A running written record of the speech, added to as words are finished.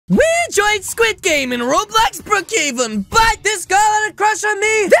enjoyed Squid Game in Roblox Brookhaven, but this girl had a crush on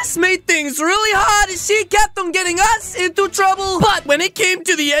me. This made things really hard as she kept on getting us into trouble. But when it came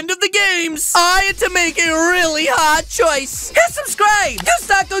to the end of the games, I had to make a really hard choice. Hit subscribe, you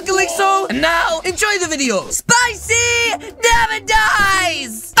suck on Calixo, and now enjoy the video. Spicy never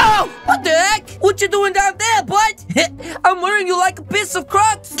dies. Oh, what the heck? What you doing down there, bud? I'm wearing you like a piece of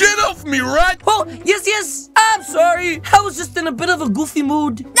Crocs. Get off me, rat! Oh, yes. I'm sorry. I was just in a bit of a goofy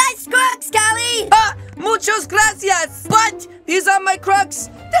mood. Nice Crocs, Callie! Muchos gracias. But these are my Crocs.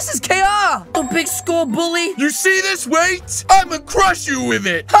 This is KR, the big school bully. You see this weight? I'ma crush you with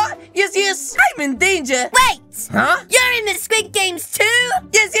it. Yes. I'm in danger. Wait! Huh? You're in the Squid Games too?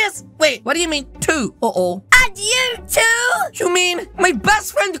 Yes. Wait, what do you mean two? Uh-oh. And you too? You mean my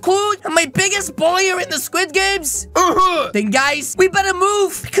best friend Squid and my biggest bully are in the Squid Games? Then guys, we better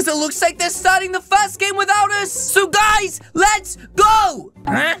move because it looks like they're starting the first game without us. So guys, let's go.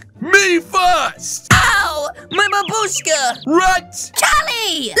 Huh? Me first! Ow! My babushka! Rat!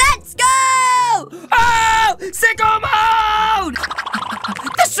 Callie! Let's go! Oh! Sicko mode!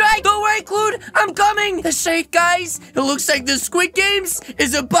 That's right! Don't worry, Clued! I'm coming! That's right, guys! It looks like the Squid Games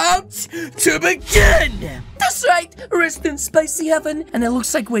is about to begin! That's right! Rest in spicy heaven, and it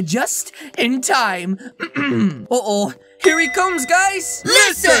looks like we're just in time. Uh-oh. Here he comes, guys!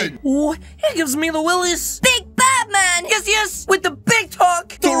 Listen! Oh, he gives me the willies. Big Batman! Yes, with the big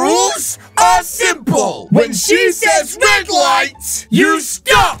talk. The rules are simple. When she says red light, you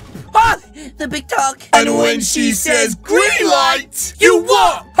stop. The big talk. And when she says green light, you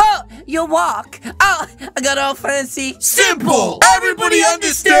walk. You walk. I got all fancy. Simple. Everybody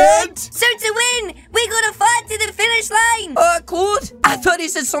understand? So to win, we gotta fight to the finish line. Claude? I thought he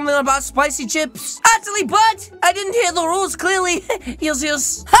said something about spicy chips. Actually, bud, I didn't hear the rules clearly.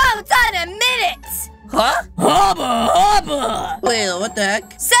 Yes. Hold on a minute. Huh? Hubba. Wait, what the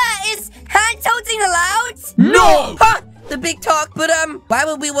heck? Sir, is hand holding allowed? No. The big talk, but why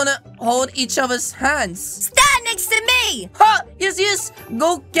would we want to hold each other's hands? Stand next to me. Yes.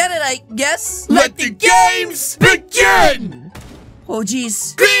 Go get it, I guess. Let the games begin. Oh,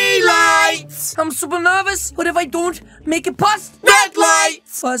 jeez. Green lights. I'm super nervous. What if I don't make it past? Red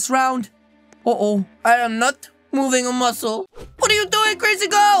lights. First round. Uh-oh. I am not moving a muscle. What are you doing, crazy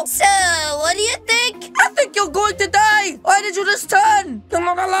girl? So, what do you think? I think you're going to die. Why did you just turn? You're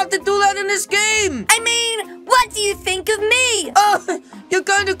not allowed to do that in this game. I mean, what do you think of me? Oh, you're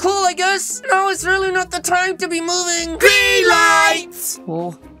kind of cool, I guess. No, it's really not the time to be moving. Green lights.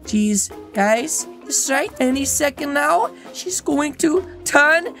 Oh, jeez. Guys, that's right. Any second now, she's going to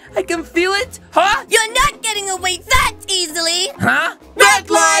turn. I can feel it. You're not getting away that easily. Red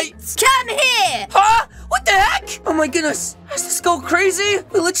lights. Come here. What the heck? Oh my goodness. Is this go crazy?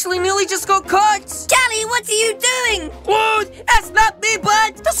 We literally nearly just got caught. Callie, what are you doing? Dude, that's not me,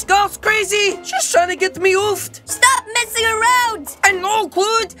 bud. This girl's crazy. She's trying to get me oofed. Stop messing around. I know,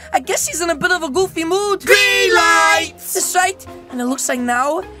 Clued. I guess she's in a bit of a goofy mood. Green lights. That's right. And it looks like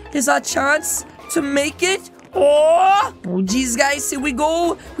now is our chance to make it. Oh, geez, guys, here we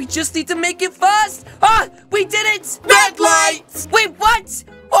go. We just need to make it fast. We did it. Red lights. Wait, what?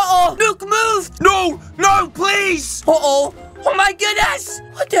 Uh-oh, Nuke moved. No, please. Uh-oh. Oh, my goodness.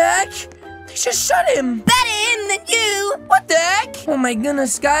 What the heck? They just shot him. Better him than you. What the heck? Oh, my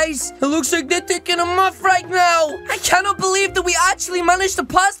goodness, guys. It looks like they're taking him off right now. I cannot believe that we actually managed to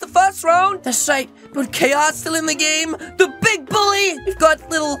pass the first round. That's right. But Chaos still in the game. The big bully. We've got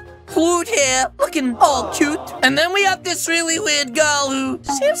little Clued here, looking all cute. And then we have this really weird girl who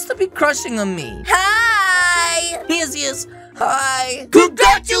seems to be crushing on me. Hi. Yes. Hi.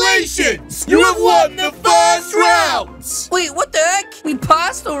 Congratulations! You have won the first round! Wait, what the heck? We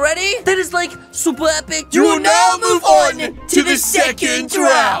passed already? That is like super epic. You will now move on to the second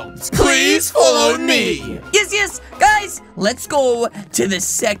round. Please follow me. Yes, guys, let's go to the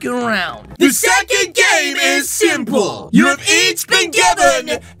second round. The second game is simple. You have each been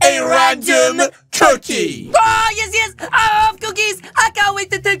given a random cookie. Yes, I love cookies. I can't wait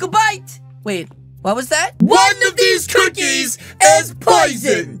to take a bite. Wait. What was that? One of these cookies is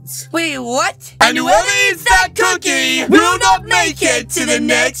poisoned. Wait, what? And whoever eats that cookie will not make it to the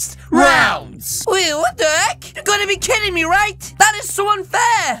next round. Wait, what the heck? You're gonna be kidding me, right? That is so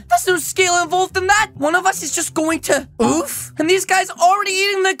unfair. There's no skill involved in that. One of us is just going to oof. And these guys already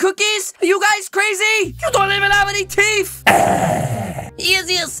eating the cookies? Are you guys crazy? You don't even have any teeth.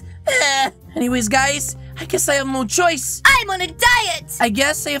 Yes. Anyways, guys, I guess I have no choice. I'm on a diet. I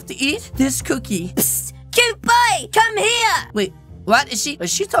guess I have to eat this cookie. Psst, cute boy, come here. Wait, what? Is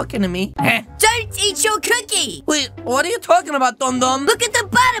she talking to me? Don't eat your cookie. Wait, what are you talking about, Dum Dum? Look at the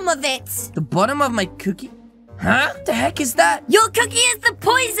bottom of it. The bottom of my cookie? Huh? What the heck is that? Your cookie is the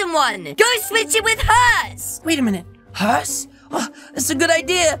poison one. Go switch it with hers. Wait a minute. Hers? Oh, that's a good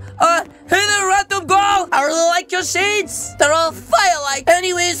idea. Hey there, random girl. I really like your shades. They're all fire-like.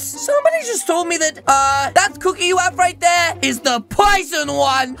 Anyways, somebody just told me that, that cookie you have right there is the poison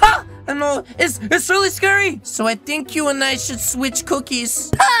one. Huh? I know, it's really scary. So I think you and I should switch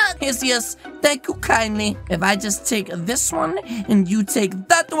cookies. Yes, thank you kindly. If I just take this one and you take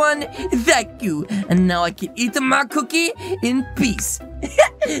that one, thank you. And now I can eat my cookie in peace.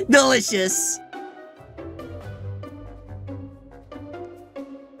 Delicious.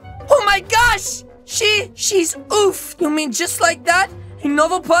 Oh my gosh! She's oof. You mean just like that?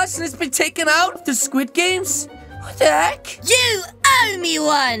 Another person has been taken out of the Squid Games? What the heck? You owe me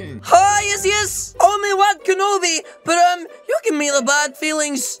one. Hi, yes. Owe me one, Kenobi. But, you give me the bad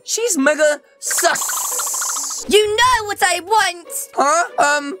feelings. She's mega sus. You know what I want.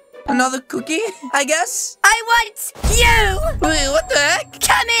 Huh? Another cookie, I guess? I want you. Wait, what the heck?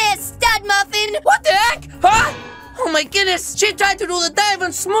 Come here, stud muffin. What the heck? Huh? Oh my goodness, she tried to do the dive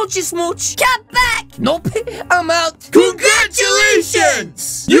and smoochy smooch. Come back. Nope, I'm out.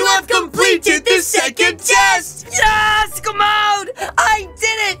 Congratulations! You have completed the second test! Yes, come on! I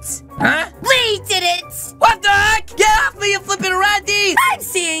did it! Huh? We did it. What the heck? Get off me, you flipping ratty! I'm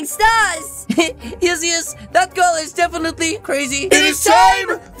seeing stars. Yes, that girl is definitely crazy. It is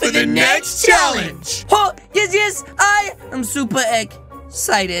time for the next challenge! Oh, yes, I am super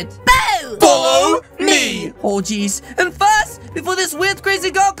excited. Boo! Follow me! Oh, jeez. And first, before this weird, crazy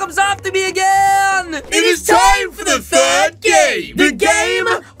girl comes after me again! It is time for the third game! The game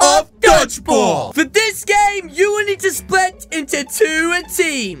of dodgeball! For this game, you will need to split into 2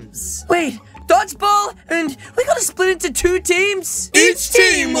 teams. Wait, dodgeball? And we gotta split into 2 teams? Each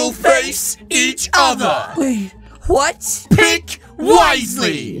team will face each other! Wait, what? Pick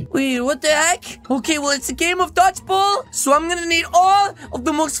wisely! Wait, what the heck? Okay, well, it's a game of dodgeball, so I'm gonna need all of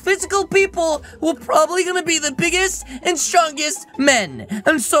the most physical people who are probably gonna be the biggest and strongest men.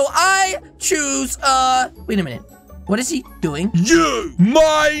 And so I choose, wait a minute. What is he doing? You!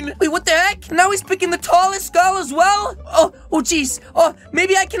 Mine! Wait, what the heck? Now he's picking the tallest girl as well? Oh, jeez. Oh,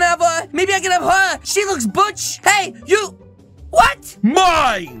 maybe I can have her. She looks butch. Hey, you! What?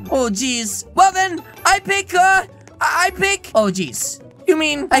 Mine! Oh, jeez. Well then, I pick, oh, jeez. You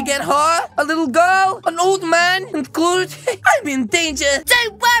mean I get her, a little girl, an old man included? I'm in danger.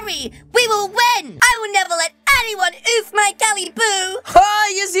 Don't worry. We will win. I will never let anyone oof my Calixo. Ah,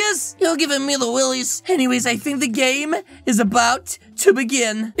 yes. You're giving me the willies. Anyways, I think the game is about to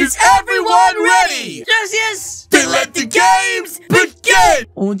begin. Is everyone ready? Yes. Then let the games begin!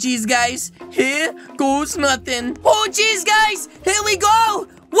 Oh, jeez, guys. Here goes nothing. Oh, jeez, guys. Here we go.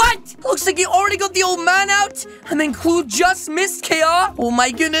 What? Looks like he already got the old man out. And then Clue just missed KR. Oh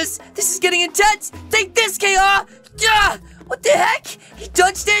my goodness. This is getting intense. Take this, KR. Yeah. What the heck? He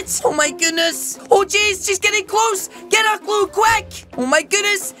dodged it. Oh my goodness. Oh jeez, she's getting close. Get her, Clue, quick. Oh my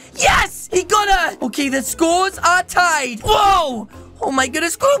goodness. Yes, he got her. Okay, the scores are tied. Whoa. Oh my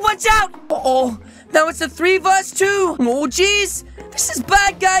goodness, Clue, watch out. Uh-oh. Now it's a 3 vs 2. Oh jeez. This is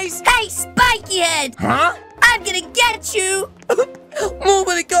bad, guys. Hey, spiky head. Huh? I'm gonna get you.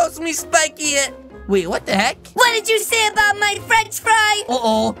 Nobody calls me Spiky yet. Wait, what the heck? What did you say about my French fry?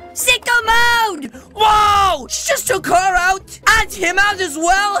 Uh-oh. Sicko mode! Whoa! She just took her out. And him out as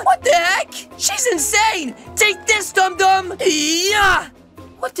well. What the heck? She's insane. Take this, dum-dum. Yeah.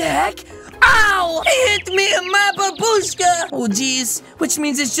 What the heck? Ow! He hit me in my babushka. Oh, jeez. Which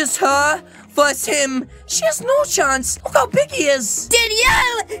means it's just her versus him. She has no chance. Look how big he is. Did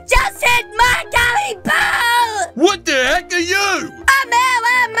you just hit my Calixo? What the heck are you?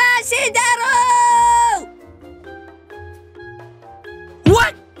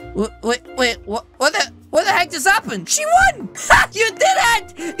 What? Wait, what the heck just happened? She won! You did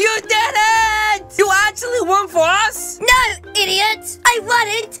it! You did it! You actually won for us? No, idiot! I won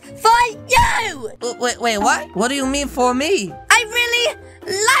it for you! Wait, what? What do you mean for me? I really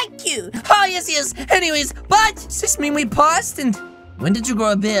like you! Oh, yes. Anyways, but does this mean we passed? And when did you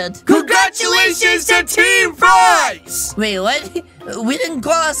grow a beard? Congratulations to Team Fries! Wait, what? We didn't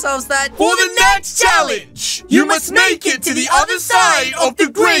call ourselves that. For the next challenge, you must make it to the other side of the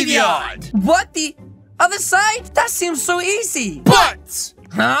graveyard. What? The other side? That seems so easy. But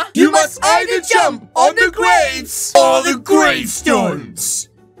Huh? you must either jump on the graves or the gravestones.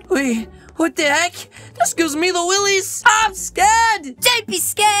 Wait, what the heck? This gives me the willies. I'm scared. Don't be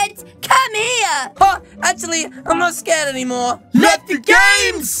scared! Come here! Huh, actually, I'm not scared anymore. Let the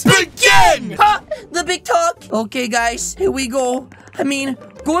games begin! Huh, the big talk. Okay, guys, here we go. I mean,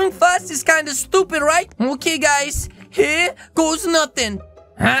 going fast is kind of stupid, right? Okay, guys, here goes nothing.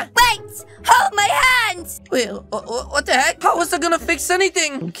 Huh? Wait! Hold my hands! Wait, what the heck? How was that gonna fix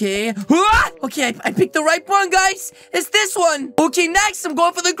anything? Okay. Ah! Okay, I picked the right one, guys. It's this one. Okay, next, I'm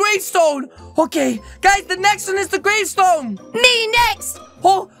going for the gravestone. Okay, guys, the next one is the gravestone. Me next!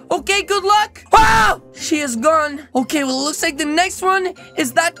 Oh, okay, good luck. Wow! She is gone. Okay, well, it looks like the next one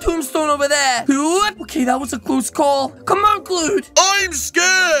is that tombstone over there. Okay, that was a close call. Come on, Clued. I'm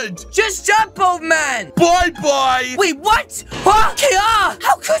scared. Just jump, old man. Bye-bye. Wait, what? Huh? Okay,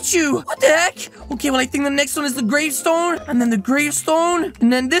 how could you? What the heck? Okay, well, I think the next one is the gravestone, and then the gravestone,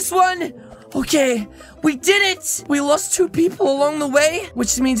 and then this one. Okay, we did it! We lost 2 people along the way,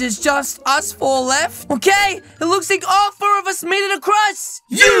 which means it's just us 4 left. Okay, it looks like all 4 of us made it across.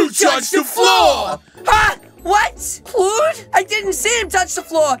 You touched the floor. Huh? What? Clued? I didn't see him touch the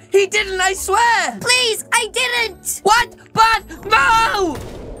floor. He didn't, I swear. Please, I didn't! What? But, no!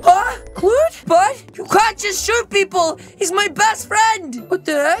 Huh? Clued? But, you can't just shoot people. He's my best friend. What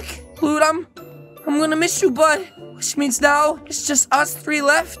the heck? Clued, I'm gonna miss you, bud. Which means now it's just us 3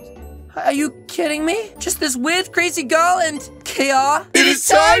 left. Are you kidding me? Just this weird, crazy girl and KR? It is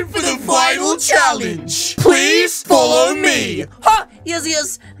time for the final challenge. Please follow me. Huh?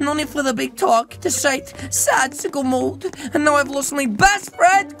 Yes. No need for the big talk. This right, sad sicko mode. And now I've lost my best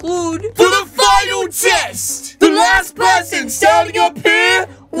friend, Clued. For the final test, the last person standing up here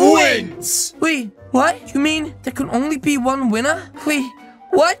wins. Wait, what? You mean there can only be one winner? Wait,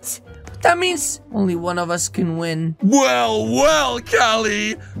 what? That means only one of us can win. Well,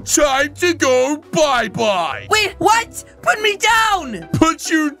 Callie. Time to go bye-bye. Wait, what? Put me down!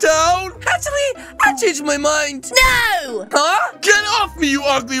 Put you down? Actually, I changed my mind. No! Huh? Get off me, you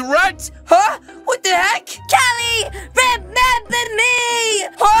ugly rat! Huh? What the heck? Callie, remember me!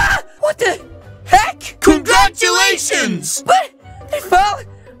 Huh? What the heck? Congratulations! But they fell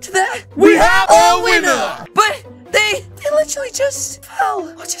to the... We have a winner! But they literally just fell.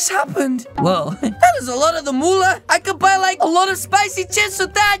 What just happened? Whoa, that is a lot of the moolah. I could buy like a lot of spicy chips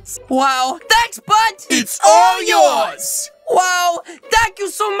with that. Wow, thanks, bud. It's all yours. Wow, thank you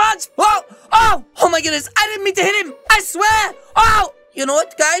so much. Oh my goodness, I didn't mean to hit him. I swear. Oh, you know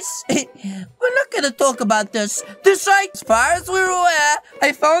what, guys? We're not gonna talk about this. This right, as far as we're aware,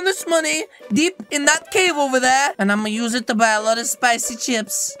 I found this money deep in that cave over there, and I'm gonna use it to buy a lot of spicy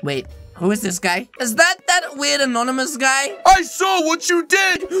chips. Wait. Who is this guy? Is that weird anonymous guy? I saw what you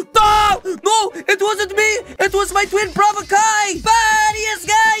did! No, it wasn't me! It was my twin brother Kai! But yes,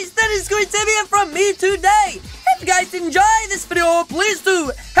 guys, that is Squid from me today. If you guys enjoy this video, please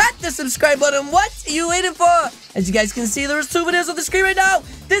do hit the subscribe button. What are you waiting for? As you guys can see, there are 2 videos on the screen right now.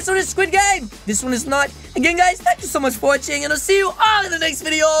 This one is Squid Game. This one is not. Again, guys, thank you so much for watching, and I'll see you all in the next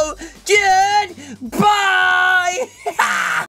video. Goodbye!